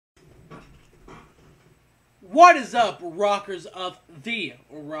What is up, rockers of the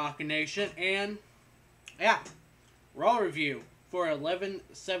Rock Nation? And, yeah, Raw review for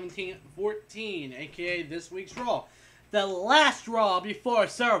 11/17/14, aka this week's Raw. The last Raw before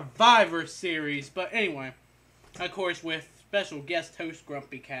Survivor Series. But anyway, of course, with special guest host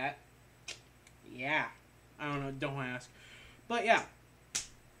Grumpy Cat. Yeah, I don't know, don't ask. But yeah,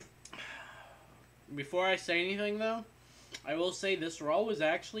 before I say anything though, I will say this Raw was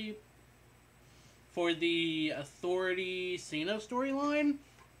actually, for the Authority Cena storyline,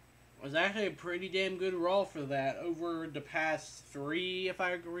 was actually a pretty damn good Raw for that over the past 3, if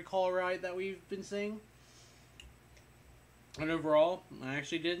I recall right, that we've been seeing. And overall, I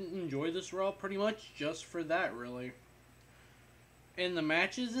actually did enjoy this Raw pretty much just for that, really. And the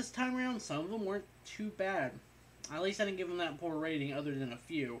matches this time around, some of them weren't too bad. At least I didn't give them that poor rating other than a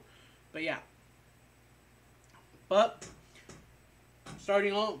few. But yeah. But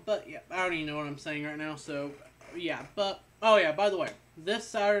starting on, but yeah, I don't even know what I'm saying right now, so yeah, but, oh yeah, by the way, this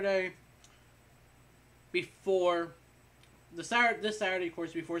Saturday, of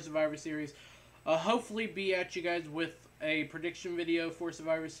course, before Survivor Series, I'll hopefully be at you guys with a prediction video for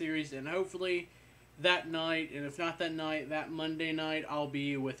Survivor Series, and hopefully that night, and if not that night, that Monday night, I'll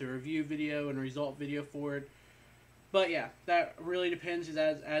be with a review video and a result video for it. But yeah, that really depends,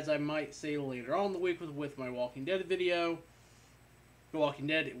 as I might say later on in the week with my Walking Dead video. The Walking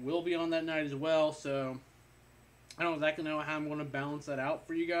Dead, it will be on that night as well, so I don't exactly know how I'm going to balance that out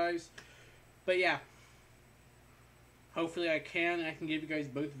for you guys. But yeah, hopefully I can give you guys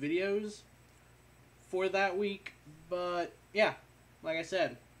both videos for that week. But yeah, like I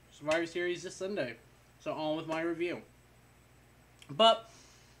said, Survivor Series this Sunday, so on with my review. But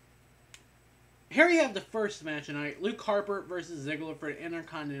here you have the first match tonight, Luke Harper versus Ziggler for the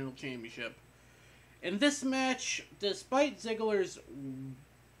Intercontinental Championship. In this match, despite Ziggler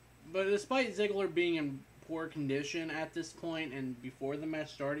being in poor condition at this point, and before the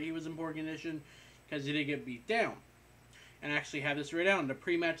match started he was in poor condition because he did get beat down. And actually have this written down, the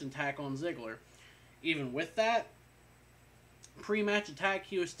pre-match attack on Ziggler. Even with that pre-match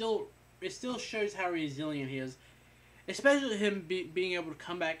attack, it still shows how resilient he is. Especially him being able to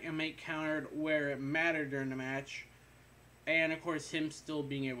come back and make counter where it mattered during the match. And, of course, him still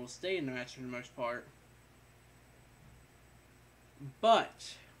being able to stay in the match for the most part.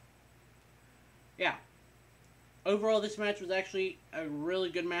 But, yeah. Overall, this match was actually a really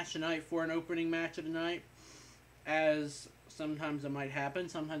good match tonight for an opening match of the night. As sometimes it might happen,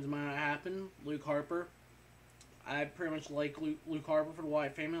 sometimes it might not happen. Luke Harper. I pretty much like Luke Harper for the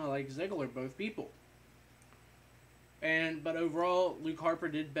Wyatt family. I like Ziggler, both people. But overall, Luke Harper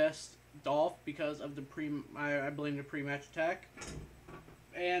did best Dolph because of the I blame the pre-match attack.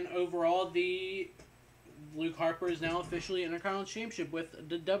 And overall, Luke Harper is now officially Intercontinental Championship with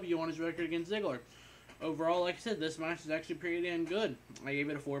the W on his record against Ziggler. Overall, like I said, this match is actually pretty damn good. I gave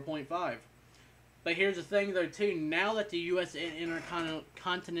it a 4.5. But here's the thing, though, too. Now that the U.S. and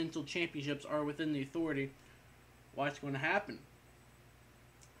Intercontinental Championships are within the Authority, what's going to happen?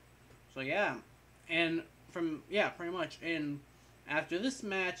 So, yeah. Pretty much. And after this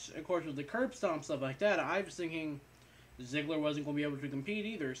match, of course, with the curb stomp, stuff like that, I was thinking Ziggler wasn't going to be able to compete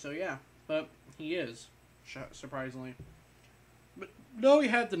either. So, yeah. But he is, surprisingly. But now we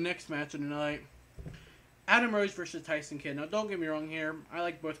have the next match of the night. Adam Rose versus Tyson Kidd. Now, don't get me wrong here. I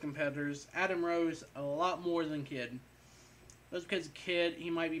like both competitors. Adam Rose a lot more than Kidd. That's because Kidd, he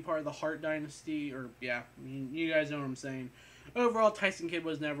might be part of the Hart Dynasty. Or, yeah, you guys know what I'm saying. Overall, Tyson Kidd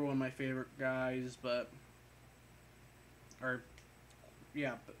was never one of my favorite guys. But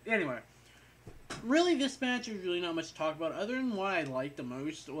anyway. Really, this match is really not much to talk about. Other than what I liked the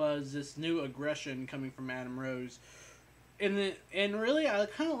most was this new aggression coming from Adam Rose. And really, I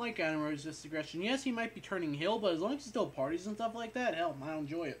kind of like Adam Rose's aggression. Yes, he might be turning heel, but as long as he still parties and stuff like that, hell, I'll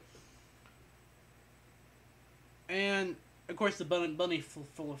enjoy it. And, of course, the bunny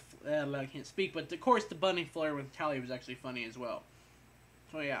I can't speak, but of course the bunny flare with Talia was actually funny as well.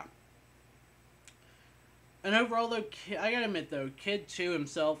 So, yeah. And overall, though, I gotta admit, though, Kidd, too,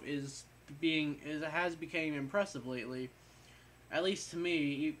 himself has become impressive lately. At least to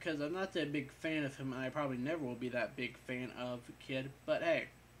me, because I'm not that big fan of him, and I probably never will be that big fan of Kidd. But hey,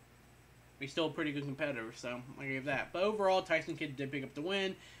 he's still a pretty good competitor, so I gave that. But overall, Tyson Kidd did pick up the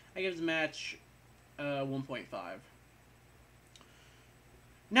win. I give the match 1.5.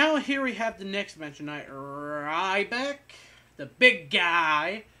 Now here we have the next match tonight. Ryback, the big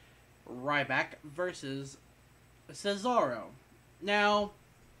guy, Ryback versus Cesaro. Now,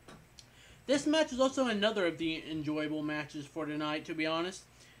 this match was also another of the enjoyable matches for tonight, to be honest.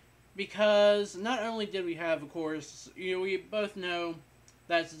 Because not only did we have, of course, we both know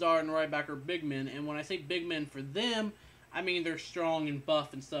that Cesaro and Ryback are big men. And when I say big men for them, I mean they're strong and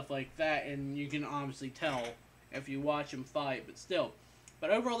buff and stuff like that. And you can obviously tell if you watch them fight, but still. But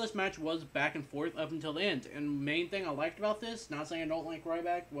overall, this match was back and forth up until the end. And main thing I liked about this, not saying I don't like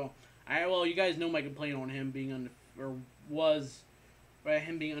Ryback, well, you guys know my complaint on him being him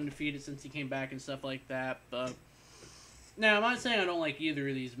being undefeated since he came back and stuff like that. But now I'm not saying I don't like either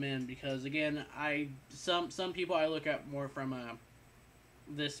of these men, because again, some people I look at more from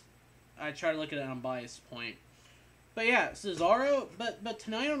I try to look at it on a biased point. But yeah, Cesaro, but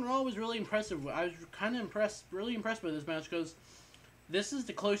tonight on Raw was really impressive. I was kind of really impressed by this match, because this is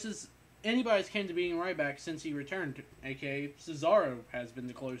the closest anybody's came to beating Ryback since he returned, aka Cesaro has been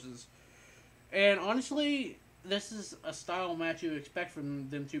the closest. And honestly, this is a style match you expect from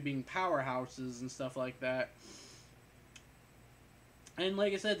them two being powerhouses and stuff like that. And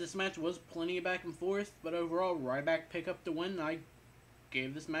like I said, this match was plenty of back and forth, but overall, Ryback picked up the win. I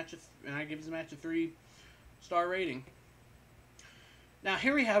gave this match a 3-star rating. Now,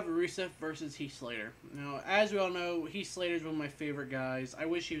 here we have Rusev versus Heath Slater. Now, as we all know, Heath Slater is one of my favorite guys. I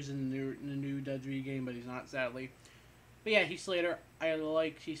wish he was in the new WWE game, but he's not, sadly. But yeah, Heath Slater. I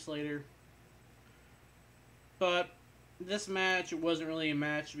like Heath Slater. But this match wasn't really a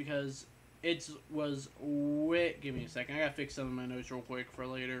match because it was way... Give me a second. I gotta fix some of my notes real quick for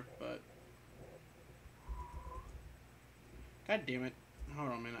later, but... God damn it. Hold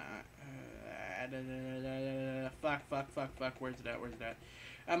on a minute. Fuck. Where's it at?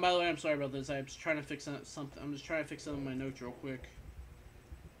 And by the way, I'm sorry about this. I'm just trying to fix something. I'm just trying to fix some of my notes real quick.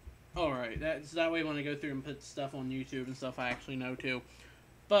 Alright, that way when I go through and put stuff on YouTube and stuff, I actually know too.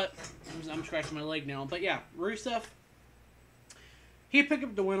 But I'm scratching my leg now. But yeah, Rusev, he picked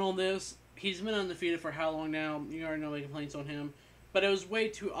up the win on this. He's been undefeated for how long now? You already know my complaints on him. But it was way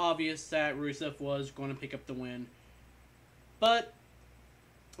too obvious that Rusev was going to pick up the win. But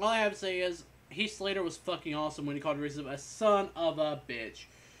all I have to say is, Heath Slater was fucking awesome when he called Rusev a son of a bitch.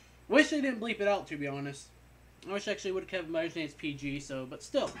 Wish they didn't bleep it out, to be honest. I wish I actually would have kept my name PG, but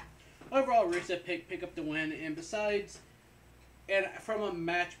still. Overall, Rusev pick up the win, and besides, and from a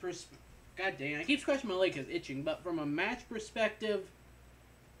match perspective, god dang, I keep scratching my leg because it's itching, but from a match perspective,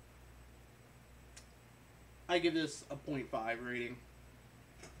 I give this a 0.5 rating.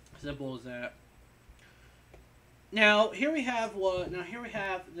 Simple as that. Now, here we have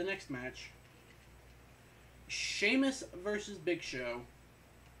the next match. Sheamus versus Big Show.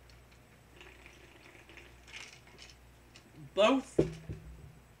 Not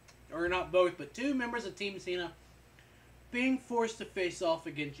both, but two members of Team Cena being forced to face off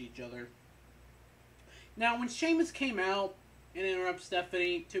against each other. Now, when Sheamus came out and interrupted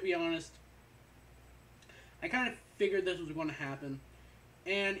Stephanie, to be honest, I kind of figured this was going to happen.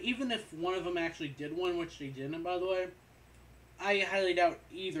 And even if one of them actually did win, which they didn't, by the way, I highly doubt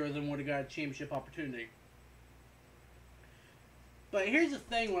either of them would have got a championship opportunity. But here's the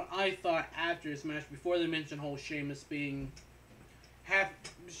thing, what I thought after this match, before they mentioned whole Sheamus being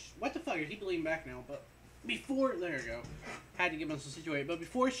what the fuck, I keep leaning back now, but before, there we go, had to get myself situated, but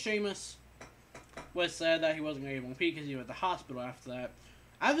before Sheamus was said that he wasn't going to be able to compete because he was at the hospital after that,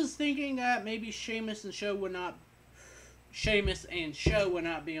 I was thinking that maybe Sheamus and Show would not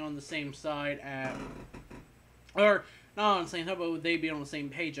be on the same side at, or not on the same side, but would they be on the same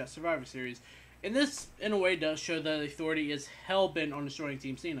page at Survivor Series? And this, in a way, does show that the Authority is hell-bent on destroying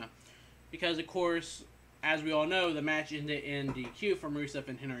Team Cena. Because, of course, as we all know, the match ended in DQ from Rusev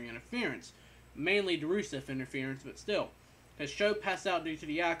and Henry interference. Mainly the Rusev interference, but still. Because Show passed out due to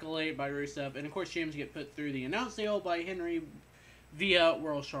the accolade by Rusev, and of course Sheamus get put through the announce table by Henry via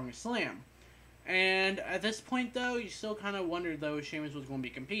World's Strongest Slam. And at this point, though, you still kind of wondered, though, if Sheamus was going to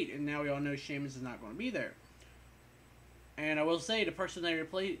be compete. And now we all know Sheamus is not going to be there. And I will say, the person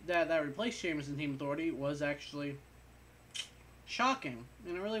that replaced Sheamus in Team Authority was actually shocking.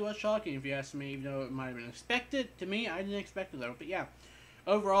 And it really was shocking, if you ask me, even though it might have been expected. To me, I didn't expect it, though. But yeah,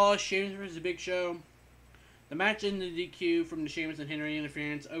 overall, Sheamus versus Big Show. The match in the DQ from the Sheamus and Henry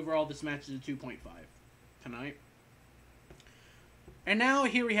interference. Overall, this match is a 2.5 tonight. And now,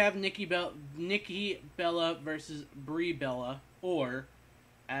 here we have Nikki Bella versus Brie Bella, or,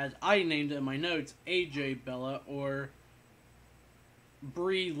 as I named it in my notes, AJ Bella, or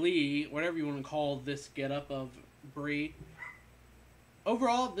Brie Lee, whatever you want to call this getup of Brie.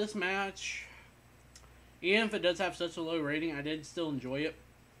 Overall, this match, even if it does have such a low rating, I did still enjoy it.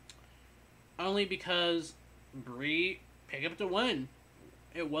 Only because Brie picked up the win.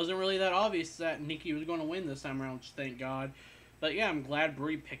 It wasn't really that obvious that Nikki was going to win this time around, thank God. But yeah, I'm glad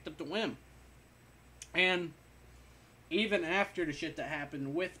Brie picked up the win. And even after the shit that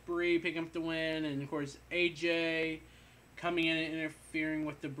happened with Brie picking up the win, and of course AJ coming in and interfering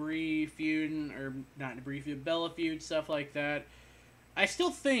with the Brie feud, or not the Brie feud, Bella feud, stuff like that. I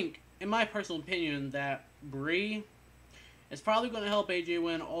still think, in my personal opinion, that Brie is probably going to help AJ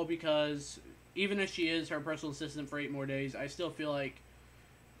win, all because even if she is her personal assistant for 8 more days, I still feel like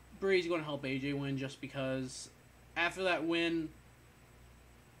Brie's going to help AJ win, just because after that win,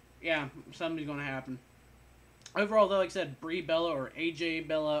 yeah, something's going to happen. Overall, though, like I said, Brie Bella or AJ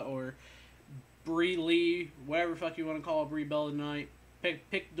Bella or Brie Lee, whatever the fuck you want to call Brie Bella tonight,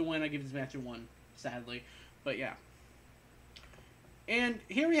 pick the win. I give this match a 1, sadly. But yeah. And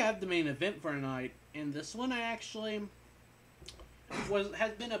here we have the main event for tonight. And this one I actually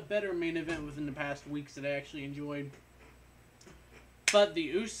has been a better main event within the past weeks that I actually enjoyed. But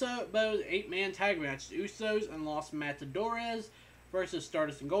the 8-man tag match, the Usos and Los Matadores versus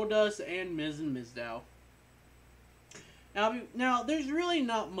Stardust and Goldust and Miz and Mizdow. Now, there's really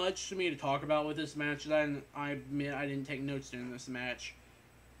not much for me to talk about with this match. I admit I didn't take notes during this match.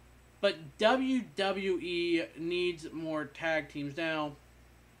 But WWE needs more tag teams. Now,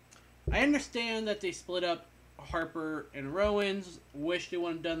 I understand that they split up Harper and Rowan's. Wish they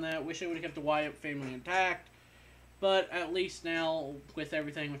wouldn't have done that. Wish they would have kept the Wyatt family intact. But at least now, with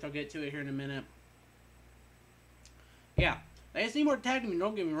everything, which I'll get to it here in a minute. Yeah. I just need more tag teams.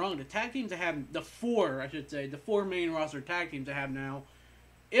 Don't get me wrong. The tag teams I have, the 4 main roster tag teams I have now,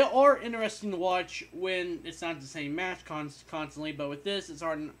 it are interesting to watch when it's not the same match constantly. But with this, it's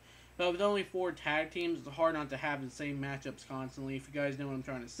hard. But with only 4 tag teams, it's hard not to have the same matchups constantly, if you guys know what I'm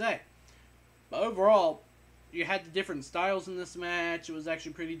trying to say. But overall, you had the different styles in this match. It was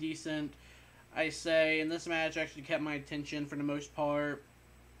actually pretty decent, I say. And this match actually kept my attention for the most part.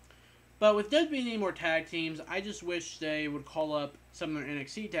 But with WWE needing more tag teams, I just wish they would call up some of their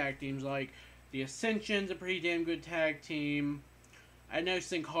NXT tag teams, like the Ascension's a pretty damn good tag team. I know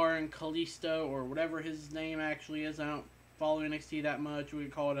Sin Cara and Kalisto, or whatever his name actually is, I don't follow NXT that much, we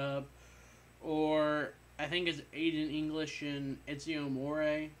could call it up. Or, I think it's Aiden English and Ezio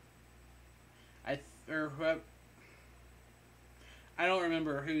Amore. I don't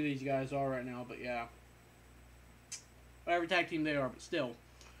remember who these guys are right now, but yeah. Whatever tag team they are, but still.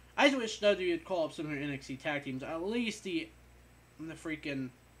 I just wish WWE would call up some of their NXT tag teams. At least the freaking...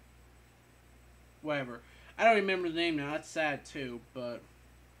 whatever. I don't remember the name now. That's sad too, but...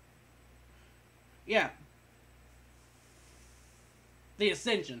 yeah. The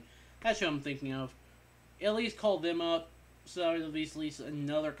Ascension. That's who I'm thinking of. At least call them up. So at least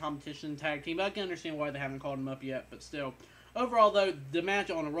another competition tag team. But I can understand why they haven't called them up yet, but still. Overall, though, the match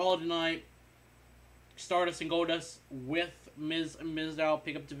on Raw tonight, Stardust and Goldust with Miz and Mizdow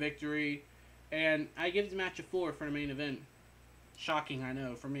pick up the victory. And I give the match a 4 for the main event. Shocking, I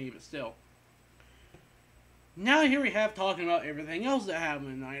know, for me, but still. Now here we have talking about everything else that happened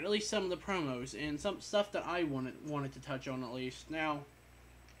tonight. At least some of the promos and some stuff that I wanted to touch on at least. Now,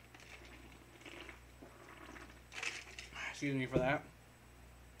 excuse me for that.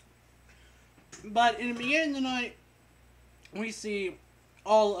 But in the beginning of the night, we see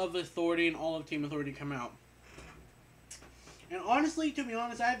all of Authority and all of Team Authority come out. And honestly, to be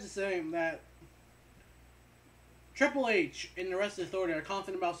honest, I have to say that Triple H and the rest of Authority are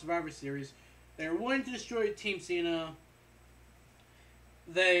confident about Survivor Series. They're wanting to destroy Team Cena.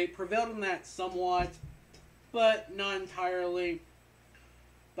 They prevailed on that somewhat, but not entirely.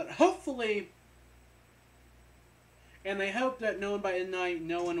 But hopefully, and they hope that no one by midnight,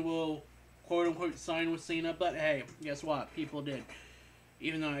 no one will quote-unquote sign with Cena. But hey, guess what? People did.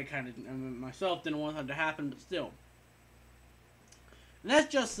 Even though I myself didn't want that to happen, but still. And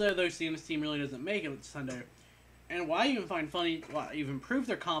that's just so though Cena's team really doesn't make it Sunday. And what I even find funny, what even proves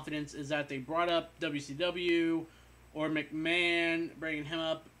their confidence, is that they brought up WCW or McMahon, bringing him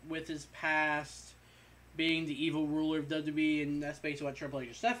up with his past, being the evil ruler of WWE, and that's basically what Triple H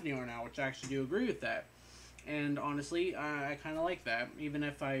and Stephanie are now, which I actually do agree with that. And honestly, I kind of like that, even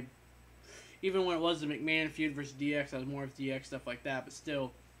when it was the McMahon feud versus DX, I was more of DX, stuff like that, but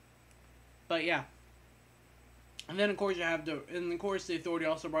still. But yeah. And then of course the Authority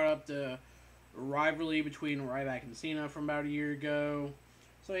also brought up the rivalry between Ryback and Cena from about a year ago.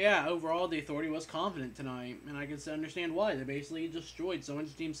 So yeah, overall the Authority was confident tonight, and I can understand why. They basically destroyed so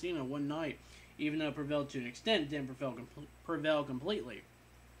much Team Cena one night, even though it prevailed to an extent, didn't prevail completely.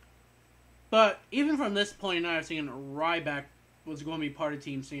 But even from this point on, I was thinking Ryback was going to be part of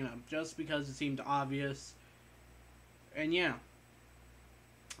Team Cena, just because it seemed obvious. And yeah,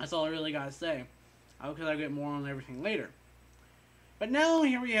 that's all I really got to say. Because I'll get more on everything later. But now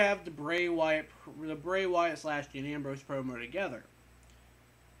here we have the Bray Wyatt / Dean Ambrose promo together.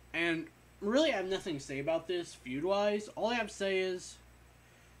 And really I have nothing to say about this feud-wise. All I have to say is,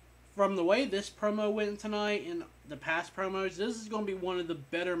 from the way this promo went tonight and the past promos, this is going to be one of the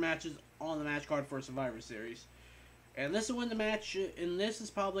better matches on the match card for Survivor Series. And this will win the match, and this is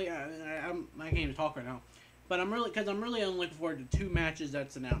probably, I can't even talk right now. But I'm really only looking forward to 2 matches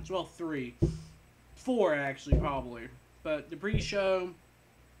that's announced. Well, 3. 4, actually, probably. But the pre-show,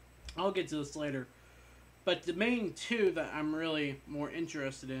 I'll get to this later. But the main 2 that I'm really more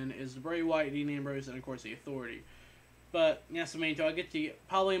interested in is the Bray Wyatt, Dean Ambrose, and of course the Authority. But, yes, the main 2. I'll get to,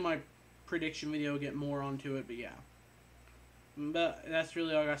 probably in my prediction video, get more onto it, but yeah. But that's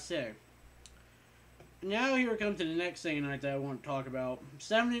really all I gotta say. Now here we come to the next thing that I want to talk about.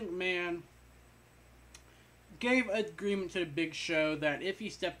 Stephanie McMahon gave agreement to the Big Show that if he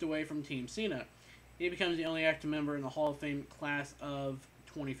stepped away from Team Cena, he becomes the only active member in the Hall of Fame class of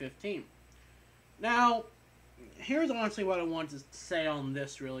 2015. Now, here's honestly what I want to say on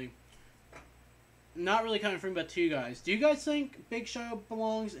this, really. Not really coming from but to you guys. Do you guys think Big Show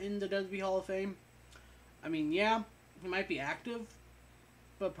belongs in the WWE Hall of Fame? I mean, yeah, he might be active.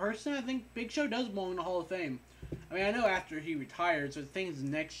 But personally, I think Big Show does belong in the Hall of Fame. I mean, I know after he retired, so things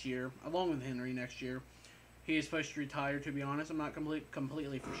next year, along with Henry next year, he is supposed to retire, to be honest. I'm not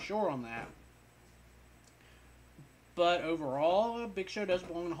completely for sure on that. But overall, Big Show does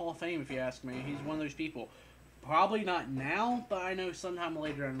belong in the Hall of Fame, if you ask me. He's one of those people. Probably not now, but I know sometime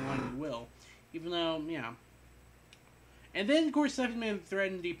later down the line he will. Even though, yeah. And then, of course, Stephanie McMahon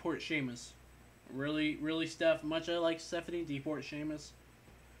threatened to deport Sheamus. Really, Steph, much I like Stephanie, deport Sheamus.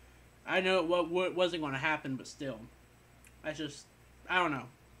 I know what wasn't going to happen, but still. I don't know.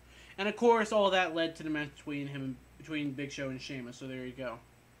 And of course, all that led to the match between Big Show and Sheamus, so there you go.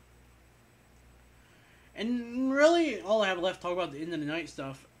 And really, all I have left to talk about the end of the night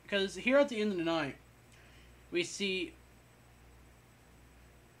stuff, because here at the end of the night, we see,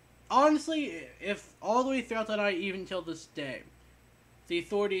 honestly, if all the way throughout the night, even till this day, the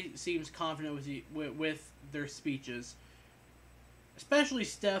Authority seems confident with their speeches. Especially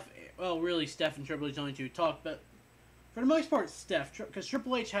Steph, well, really Steph and Triple H only 2 talk, but for the most part, Steph, because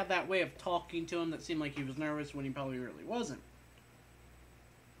Triple H had that way of talking to him that seemed like he was nervous when he probably really wasn't.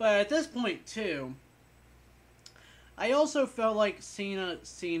 But at this point, too, I also felt like Cena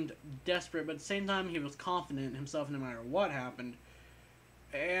seemed desperate, but at the same time, he was confident in himself no matter what happened.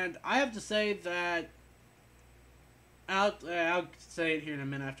 And I have to say that, I'll say it here in a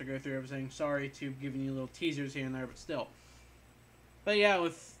minute after I go through everything. Sorry to giving you little teasers here and there, but still. But yeah,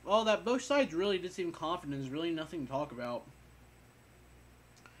 with all that, both sides really did seem confident. There's really nothing to talk about.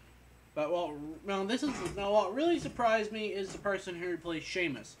 But what really surprised me is the person who replaced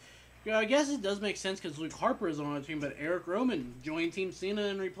Sheamus. Yeah, I guess it does make sense because Luke Harper is on the team, but Eric Rowan joined Team Cena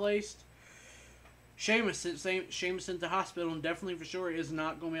and replaced Sheamus. Sheamus sent to hospital and definitely for sure is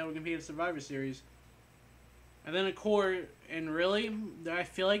not going to be able to compete at Survivor Series. And then of course, and really, I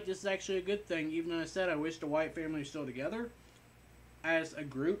feel like this is actually a good thing. Even though I said I wish the Wyatt family was still together as a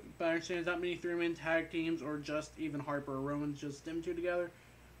group, but I understand there's not many 3-man tag teams or just even Harper or Rowan, just them 2 together.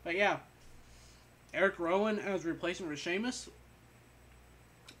 But yeah, Eric Rowan as a replacement for Sheamus,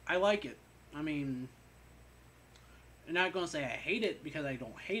 I like it. I mean, I'm not going to say I hate it because I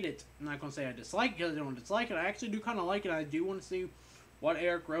don't hate it. I'm not going to say I dislike it because I don't dislike it. I actually do kind of like it. I do want to see what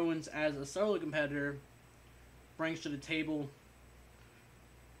Eric Rowan's as a solo competitor brings to the table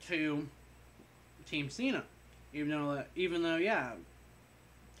to Team Cena. Even though, yeah,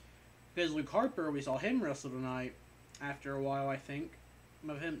 because Luke Harper, we saw him wrestle tonight after a while, I think,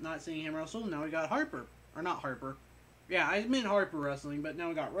 of him not seeing him wrestle. Now we got Harper. Or not Harper. Yeah, I meant Harper wrestling, but now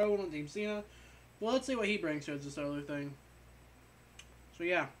we got Rowan on Team Cena. Well, let's see what he brings to it as a solo thing. So,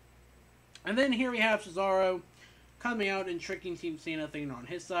 yeah. And then here we have Cesaro coming out and tricking Team Cena, thinking on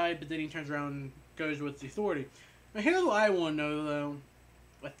his side, but then he turns around and goes with the Authority. Now, here's what I want to know, though,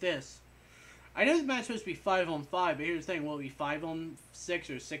 with this. I know this match is supposed to be 5-on-5, but here's the thing, will it be 5-on-6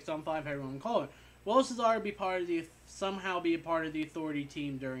 or 6-on-5, however you want to call it? Will Cesaro somehow be a part of the Authority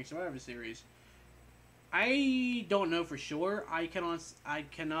team during Survivor Series? I don't know for sure. I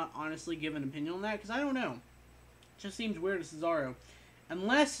cannot honestly give an opinion on that, because I don't know. It just seems weird to Cesaro.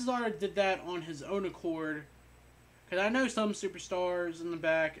 Unless Cesaro did that on his own accord, because I know some superstars in the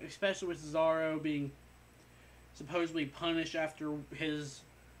back, especially with Cesaro being supposedly punished after his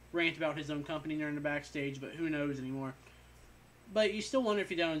rant about his own company during the backstage, but who knows anymore. But you still wonder if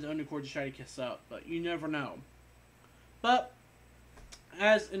he did on his own accord to try to kiss up, but you never know. But,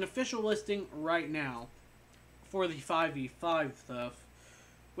 as an official listing right now, for the 5v5 stuff,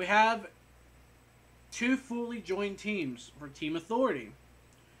 we have 2 fully joined teams for Team Authority.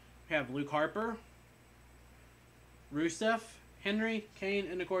 We have Luke Harper, Rusev, Henry, Kane,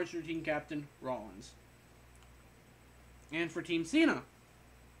 and of course your team captain, Rollins. And for Team Cena,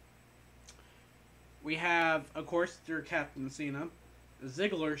 We have, of course, their Captain Cena.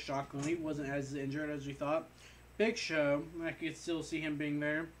 Ziggler, shockingly, wasn't as injured as we thought. Big Show, I could still see him being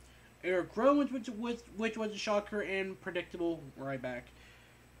there. Eric Rowan, which was a shocker, and predictable Ryback.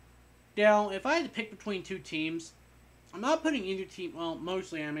 Now, if I had to pick between two teams, I'm not putting either team. Well,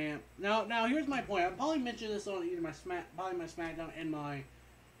 mostly I mean. Now here's my point. I'll probably mention this on either my SmackDown and my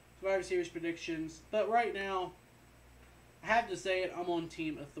Survivor Series predictions. But right now, I have to say it. I'm on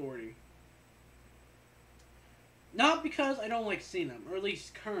Team Authority. Not because I don't like Cena, or at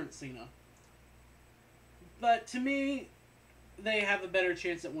least current Cena. But to me, they have a better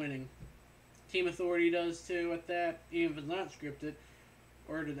chance at winning. Team Authority does too at that, even if it's not scripted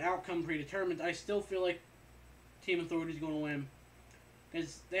or the outcome predetermined. I still feel like Team Authority is going to win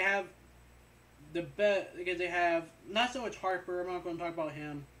because they have because they have not so much Harper. I'm not going to talk about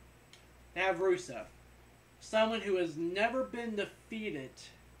him. They have Rusev, someone who has never been defeated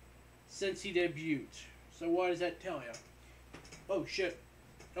since he debuted. So what does that tell you? Oh shit!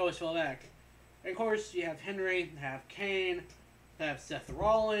 Oh, it's fell back. And of course, you have Henry, have Kane, have Seth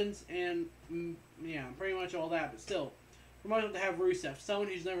Rollins, and yeah, pretty much all that. But still, we might have to have Rusev, someone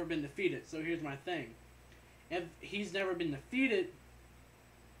who's never been defeated. So here's my thing: if he's never been defeated,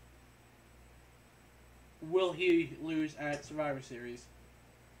 will he lose at Survivor Series?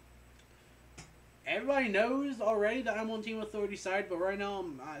 Everybody knows already that I'm on Team Authority side, but right now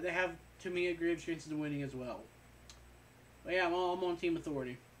they have, to me, a grave chances of winning as well. But yeah, I'm on Team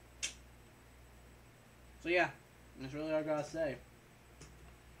Authority. So yeah, that's really all I gotta say.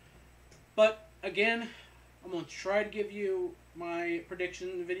 But again, I'm gonna try to give you my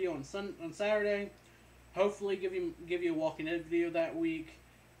prediction video on Saturday. Hopefully, give you a Walking Dead video that week.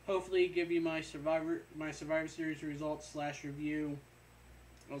 Hopefully, give you my Survivor Series results / review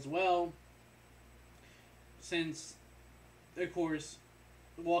as well. Since, of course,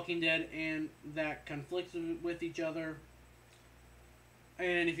 The Walking Dead and that conflicts with each other.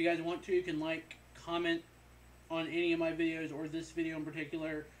 And if you guys want to, you can like, comment on any of my videos or this video in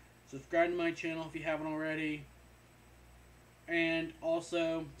particular. Subscribe to my channel if you haven't already. And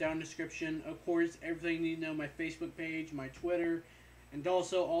also, down in the description, of course, everything you need to know, my Facebook page, my Twitter, and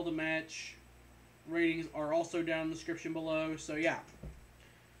also all the match ratings are also down in the description below. So yeah,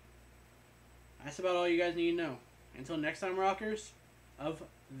 that's about all you guys need to know. Until next time, rockers of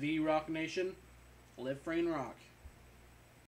the Rock Nation, live free and rock.